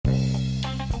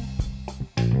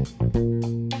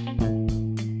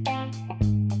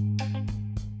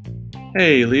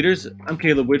Hey, leaders, I'm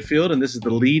Caleb Whitfield, and this is the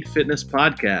Lead Fitness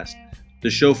Podcast, the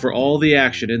show for all the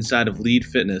action inside of Lead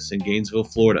Fitness in Gainesville,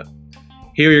 Florida.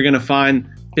 Here you're going to find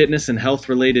fitness and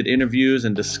health-related interviews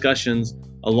and discussions,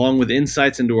 along with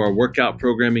insights into our workout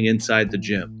programming inside the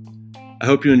gym. I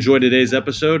hope you enjoy today's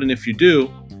episode, and if you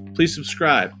do, please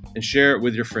subscribe and share it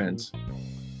with your friends.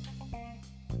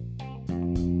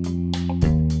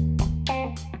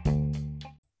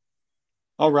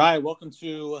 All right, welcome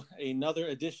to another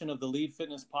edition of the Lead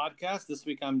Fitness Podcast. This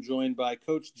week I'm joined by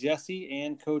Coach Jesse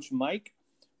and Coach Mike.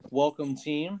 Welcome,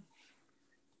 team.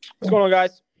 What's going on,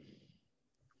 guys?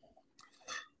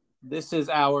 This is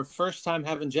our first time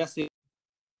having Jesse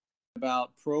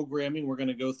about programming. We're going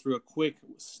to go through a quick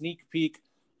sneak peek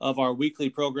of our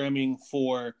weekly programming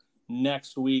for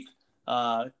next week.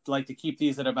 I'd like to keep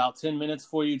these at about 10 minutes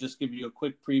for you, just give you a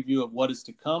quick preview of what is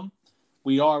to come.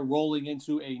 We are rolling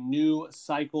into a new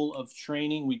cycle of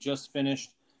training. We just finished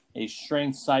a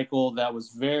strength cycle that was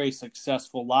very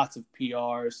successful, lots of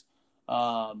PRs.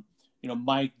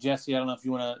 Mike, Jesse, I don't know if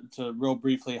you want to real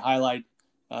briefly highlight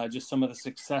just some of the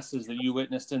successes that you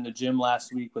witnessed in the gym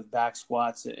last week with back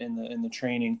squats in the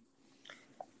training.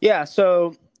 Yeah,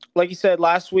 so like you said,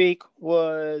 last week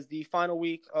was the final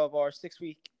week of our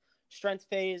 6-week strength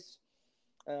phase.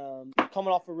 Coming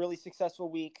off a really successful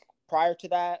week. Prior to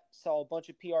that, saw a bunch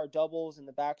of PR doubles in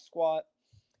the back squat.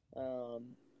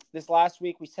 This last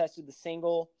week, we tested the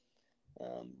single.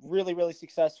 Really, really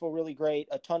successful, really great.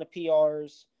 A ton of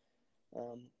PRs.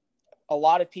 A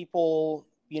lot of people,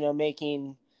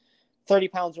 making 30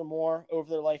 pounds or more over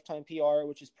their lifetime PR,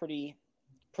 which is pretty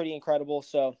incredible.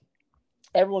 So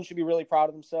everyone should be really proud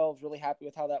of themselves, really happy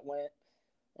with how that went.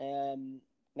 And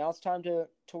now it's time to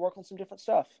work on some different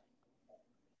stuff.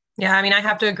 Yeah, I mean, I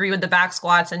have to agree with the back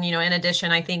squats. And, in addition,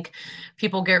 I think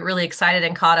people get really excited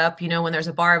and caught up, when there's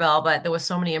a barbell, but there was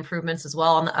so many improvements as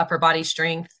well on the upper body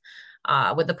strength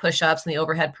with the push-ups and the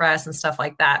overhead press and stuff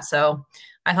like that. So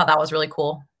I thought that was really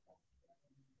cool.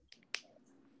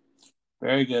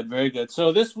 Very good. Very good.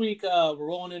 So this week, we're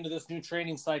rolling into this new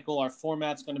training cycle. Our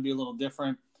format's going to be a little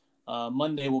different.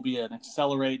 Monday will be an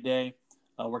accelerate day.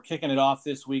 We're kicking it off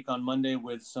this week on Monday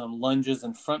with some lunges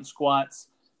and front squats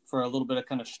for a little bit of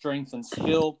kind of strength and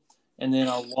skill. And then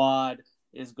our WOD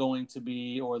is going to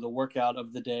be, or the workout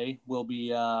of the day will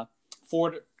be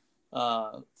 4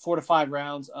 to 5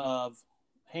 rounds of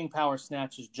hang power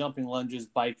snatches, jumping lunges,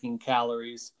 biking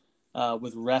calories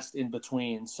with rest in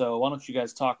between. So why don't you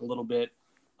guys talk a little bit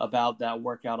about that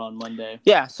workout on Monday?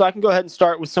 Yeah, so I can go ahead and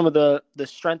start with some of the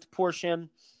strength portion.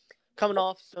 Coming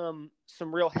off some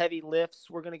real heavy lifts,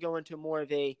 we're going to go into more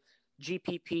of a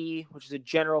GPP, which is a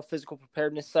general physical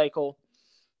preparedness cycle.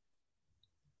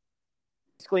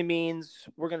 Basically means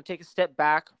we're going to take a step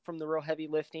back from the real heavy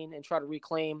lifting and try to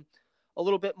reclaim a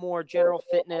little bit more general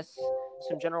fitness,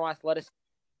 some general athleticism.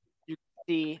 You can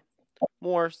see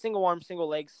more single arm, single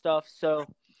leg stuff. So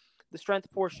the strength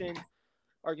portion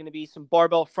are going to be some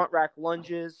barbell front rack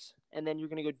lunges, and then you're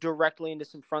going to go directly into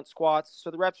some front squats.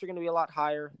 So the reps are going to be a lot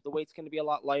higher. The weight's going to be a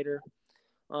lot lighter.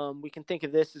 We can think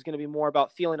of this as going to be more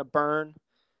about feeling a burn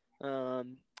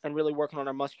and really working on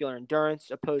our muscular endurance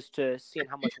opposed to seeing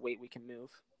how much weight we can move.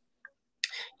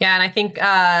 Yeah, and I think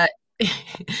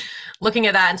looking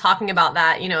at that and talking about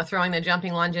that, throwing the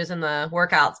jumping lunges in the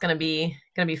workout's going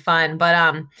to be fun.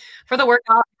 But for the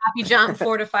workout, happy jump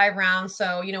 4 to 5 rounds.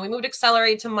 So, we moved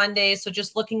accelerate to Monday. So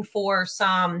just looking for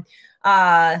some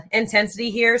intensity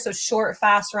here. So short,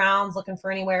 fast rounds, looking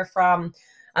for anywhere from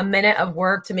a minute of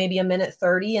work to maybe a minute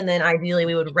 30. And then ideally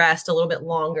we would rest a little bit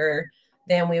longer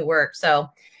than we work. So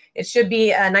it should be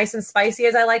nice and spicy,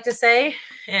 as I like to say.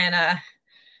 And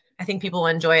I think people will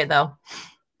enjoy it though.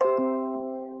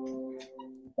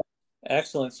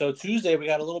 Excellent. So Tuesday, we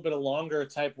got a little bit of longer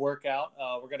type workout.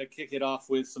 We're going to kick it off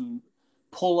with some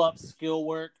pull-up skill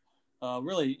work.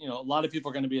 Really, a lot of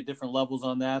people are going to be at different levels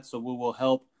on that. So we will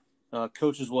help,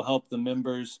 coaches will help the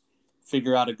members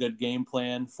figure out a good game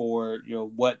plan for,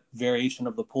 what variation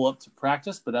of the pull-up to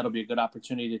practice, but that'll be a good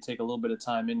opportunity to take a little bit of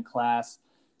time in class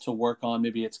to work on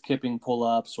maybe it's kipping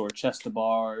pull-ups or chest to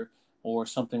bar or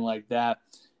something like that.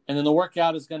 And then the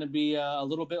workout is going to be a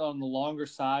little bit on the longer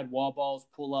side, wall balls,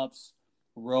 pull-ups,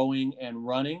 rowing, and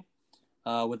running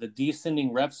with a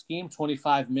descending rep scheme,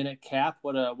 25-minute cap.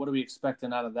 What are we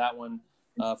expecting out of that one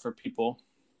for people?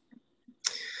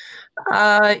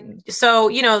 So,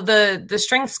 the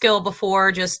strength skill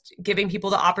before, just giving people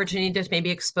the opportunity to maybe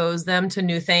expose them to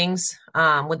new things,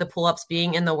 with the pull-ups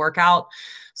being in the workout.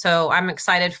 So I'm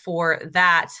excited for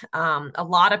that. A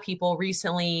lot of people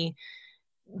recently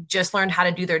just learned how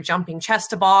to do their jumping chest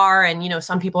to bar. And, you know,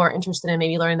 some people are interested in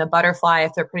maybe learning the butterfly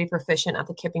if they're pretty proficient at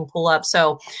the kipping pull up.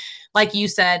 So like you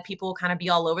said, people will kind of be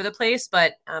all over the place,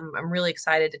 but I'm really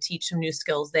excited to teach some new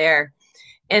skills there.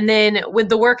 And then with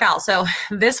the workout, so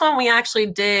this one we actually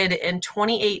did in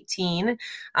 2018. It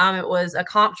was a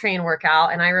comp train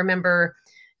workout. And I remember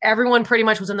everyone pretty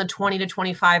much was in the 20 to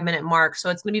 25 minute mark. So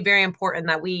it's going to be very important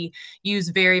that we use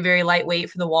very, very lightweight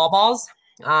for the wall balls,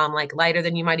 like lighter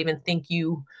than you might even think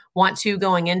you want to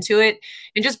going into it,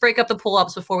 and just break up the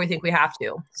pull-ups before we think we have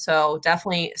to. So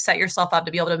definitely set yourself up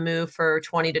to be able to move for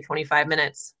 20 to 25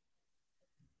 minutes.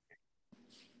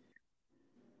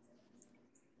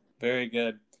 Very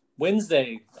good.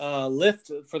 Wednesday, lift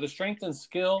for the strength and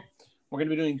skill. We're going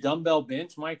to be doing dumbbell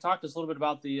bench. Mike, talk to us a little bit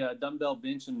about the dumbbell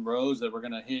bench and rows that we're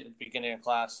going to hit at the beginning of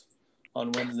class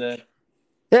on Wednesday.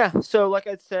 Yeah, so like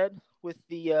I said, with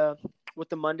the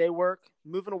Monday work,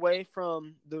 moving away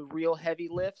from the real heavy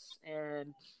lifts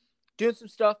and doing some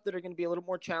stuff that are going to be a little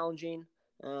more challenging.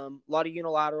 A lot of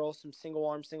unilateral, some single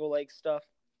arm, single leg stuff.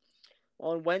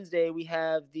 On Wednesday, we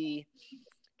have the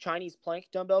Chinese plank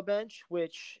dumbbell bench,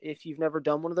 which if you've never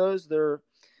done one of those, they're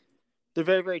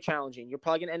very, very challenging. You're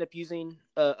probably going to end up using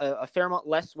a fair amount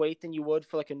less weight than you would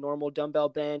for like a normal dumbbell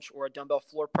bench or a dumbbell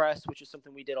floor press, which is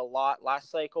something we did a lot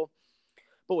last cycle.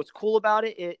 But what's cool about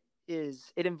it,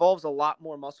 it involves a lot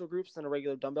more muscle groups than a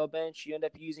regular dumbbell bench. You end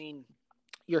up using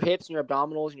your hips and your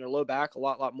abdominals and your low back a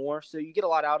lot more. So you get a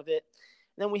lot out of it.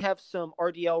 And then we have some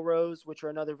RDL rows, which are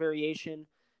another variation,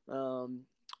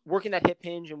 working that hip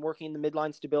hinge and working the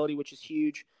midline stability, which is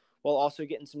huge, while also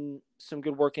getting some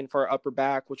good work in for our upper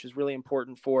back, which is really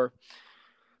important for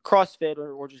CrossFit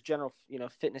or just general,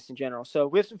 fitness in general. So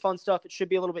we have some fun stuff. It should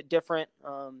be a little bit different.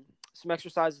 Some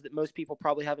exercises that most people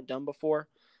probably haven't done before.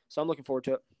 So I'm looking forward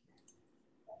to it.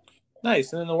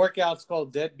 Nice. And then the workout's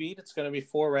called Deadbeat. It's going to be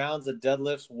 4 rounds of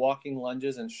deadlifts, walking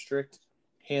lunges, and strict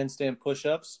handstand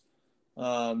push-ups.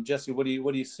 Jesse, what do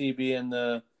you see being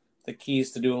the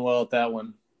keys to doing well at that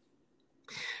one?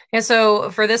 Yeah, so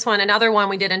for this one, another one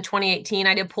we did in 2018,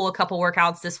 I did pull a couple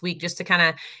workouts this week just to kind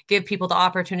of give people the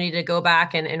opportunity to go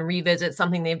back and revisit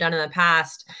something they've done in the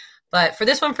past. But for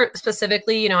this one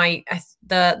specifically,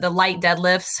 the light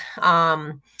deadlifts,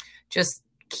 just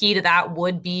key to that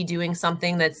would be doing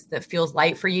something that feels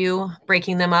light for you,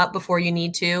 breaking them up before you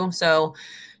need to. So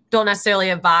don't necessarily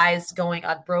advise going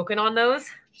unbroken on those,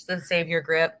 just to save your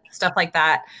grip, stuff like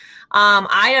that.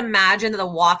 I imagine that the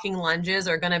walking lunges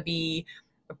are going to be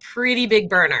a pretty big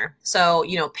burner. So,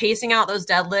 pacing out those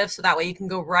deadlifts so that way you can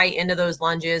go right into those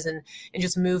lunges and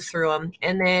just move through them.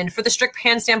 And then for the strict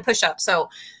handstand push-ups, so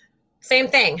same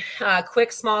thing,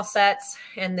 quick, small sets.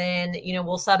 And then,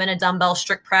 we'll sub in a dumbbell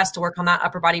strict press to work on that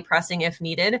upper body pressing if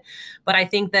needed. But I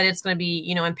think that it's going to be,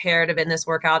 imperative in this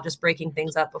workout, just breaking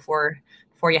things up before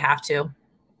you have to.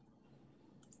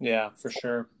 Yeah, for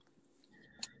sure.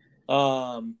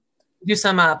 Do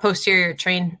some posterior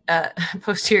chain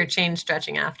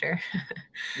stretching after.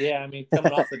 Yeah,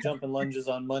 coming off the jumping lunges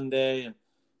on Monday and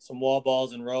some wall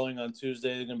balls and rowing on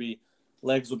Tuesday,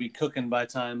 legs will be cooking by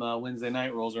the time Wednesday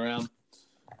night rolls around.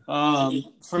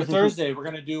 For Thursday, we're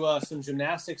going to do some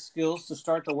gymnastic skills to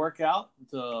start the workout,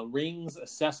 the rings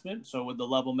assessment. So with the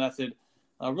level method,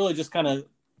 really just kind of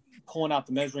pulling out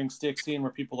the measuring stick, seeing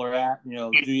where people are at. Do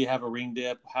you have a ring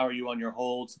dip? How are you on your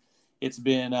holds? It's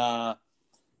been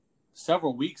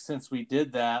several weeks since we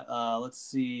did that. Let's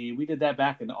see. We did that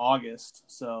back in August.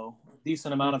 So a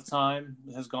decent amount of time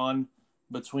has gone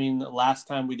between the last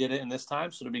time we did it and this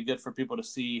time. So it'll be good for people to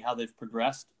see how they've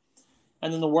progressed.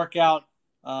 And then the workout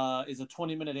is a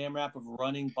 20-minute AMRAP of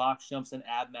running, box jumps, and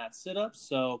ab mat sit-ups.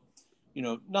 So,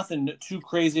 nothing too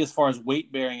crazy as far as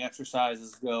weight-bearing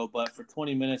exercises go, but for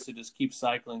 20 minutes to just keep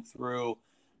cycling through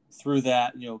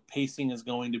that, pacing is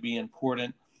going to be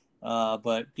important.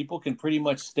 But people can pretty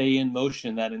much stay in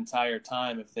motion that entire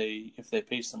time if they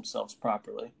pace themselves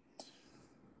properly.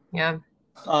 Yeah.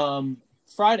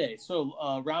 Friday.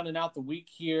 So rounding out the week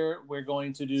here, we're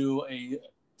going to do a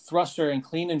thruster and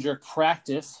clean and jerk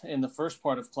practice in the first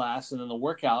part of class. And then the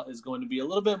workout is going to be a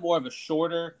little bit more of a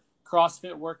shorter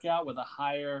CrossFit workout with a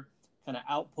higher kind of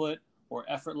output or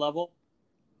effort level.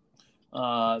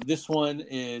 This one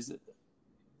is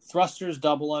thrusters,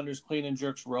 double unders, clean and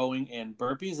jerks, rowing, and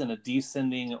burpees in a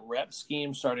descending rep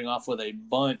scheme, starting off with a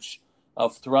bunch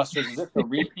of thrusters. Is this a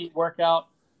repeat workout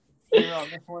here on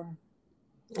this one?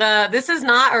 This is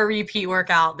not a repeat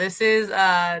workout. This is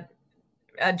a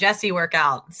Jesse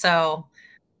workout. So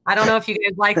I don't know if you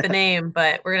guys like the name,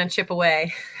 but we're going to chip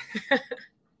away.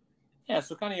 Yeah,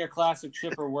 so kind of your classic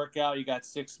chipper workout. You got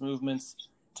 6 movements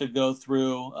to go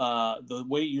through. The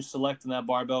weight you select in that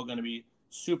barbell going to be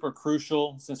super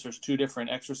crucial since there's two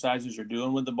different exercises you're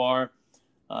doing with the bar.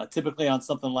 Typically on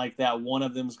something like that, one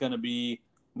of them is going to be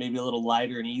maybe a little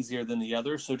lighter and easier than the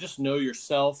other. So just know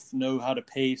yourself, know how to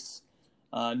pace,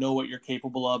 know what you're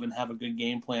capable of, and have a good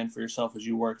game plan for yourself as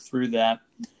you work through that.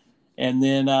 And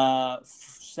then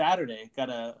Saturday, got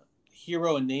a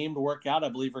hero and named workout. I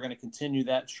believe we're going to continue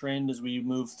that trend as we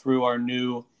move through our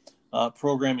new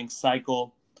programming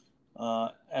cycle.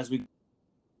 As we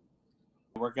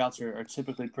workouts are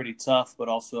typically pretty tough, but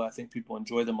also I think people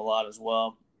enjoy them a lot as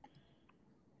well.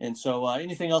 And so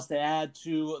anything else to add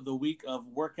to the week of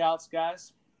workouts,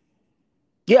 guys?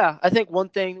 Yeah, I think one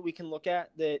thing that we can look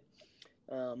at that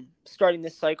starting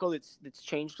this cycle that's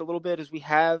changed a little bit is we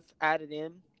have added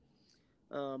in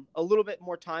a little bit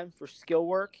more time for skill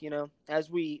work. You know, as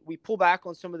we pull back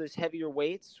on some of those heavier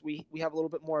weights, we have a little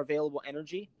bit more available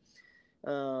energy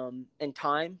and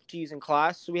time to use in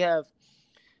class. So we have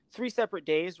 3 separate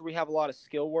days where we have a lot of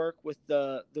skill work with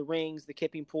the rings, the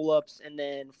kipping pull-ups, and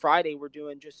then Friday we're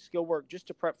doing just skill work just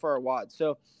to prep for our WOD.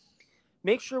 So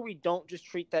make sure we don't just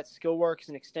treat that skill work as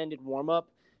an extended warm-up.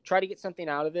 Try to get something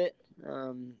out of it,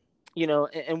 you know,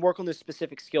 and work on those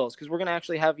specific skills, because we're going to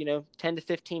actually have, you know, 10 to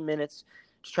 15 minutes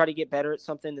to try to get better at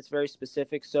something that's very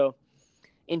specific. So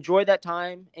enjoy that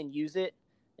time and use it.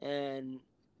 And,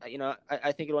 you know,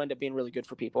 I think it'll end up being really good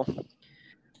for people.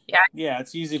 Yeah,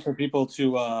 it's easy for people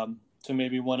to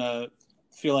maybe want to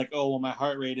feel like, oh, well, my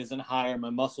heart rate isn't higher, my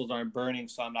muscles aren't burning,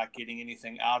 so I'm not getting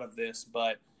anything out of this.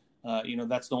 But you know,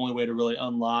 that's the only way to really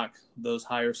unlock those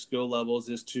higher skill levels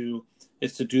is to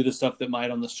do the stuff that might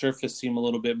on the surface seem a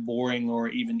little bit boring or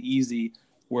even easy,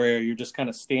 where you're just kind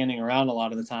of standing around a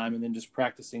lot of the time and then just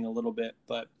practicing a little bit.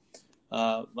 But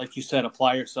like you said,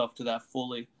 apply yourself to that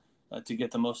fully to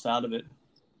get the most out of it.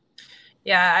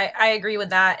 Yeah, I agree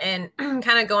with that. And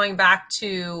kind of going back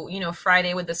to, you know,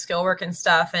 Friday with the skill work and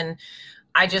stuff. And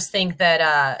I just think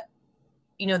that,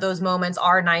 you know, those moments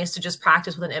are nice to just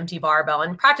practice with an empty barbell.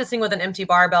 And practicing with an empty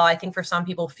barbell, I think for some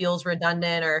people feels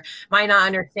redundant or might not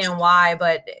understand why.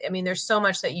 But I mean, there's so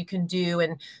much that you can do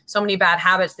and so many bad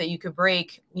habits that you could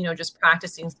break, you know, just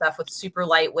practicing stuff with super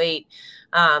lightweight.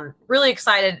 Really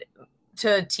excited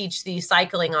to teach the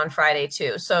cycling on Friday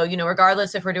too. So, you know,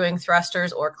 regardless if we're doing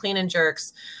thrusters or clean and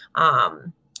jerks,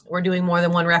 we're doing more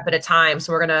than one rep at a time.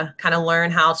 So we're going to kind of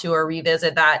learn how to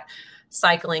revisit that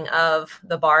cycling of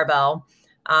the barbell.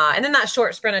 And then that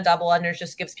short sprint of double unders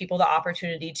just gives people the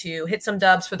opportunity to hit some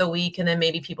dubs for the week. And then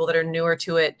maybe people that are newer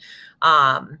to it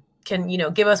can, you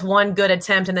know, give us one good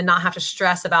attempt and then not have to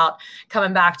stress about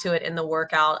coming back to it in the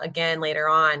workout again later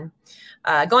on.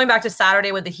 Going back to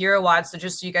Saturday with the hero WOD, so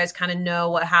just so you guys kind of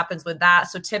know what happens with that.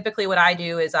 So typically what I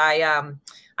do is I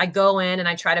go in and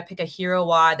I try to pick a hero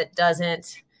WOD that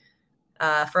doesn't,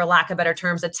 for lack of better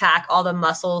terms, attack all the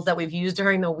muscles that we've used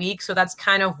during the week. So that's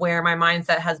kind of where my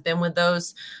mindset has been with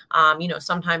those. You know,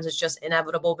 sometimes it's just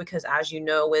inevitable because, as you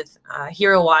know, with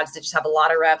hero WODs, they just have a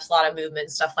lot of reps, a lot of movement,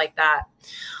 stuff like that.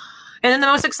 And then the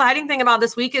most exciting thing about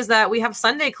this week is that we have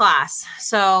Sunday class.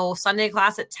 So Sunday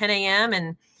class at 10 a.m.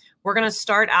 and we're going to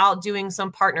start out doing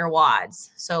some partner WODs.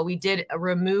 So we did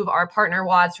remove our partner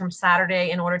WODs from Saturday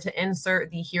in order to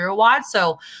insert the hero WOD.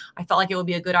 So I felt like it would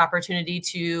be a good opportunity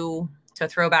to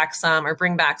throw back some or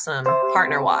bring back some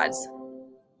partner WODs.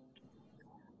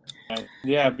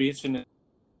 Yeah, Beach and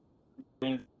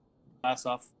class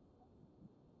off.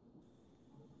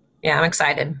 Yeah, I'm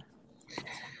excited.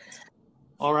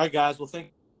 All right, guys. Well, think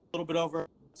a little bit over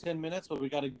 10 minutes, but we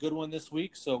got a good one this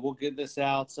week. So we'll get this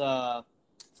out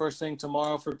first thing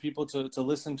tomorrow for people to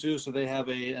listen to so they have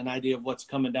an idea of what's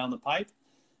coming down the pipe.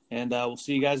 And we'll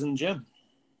see you guys in the gym.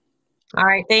 All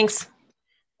right. Thanks.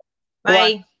 Bye.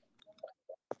 Bye.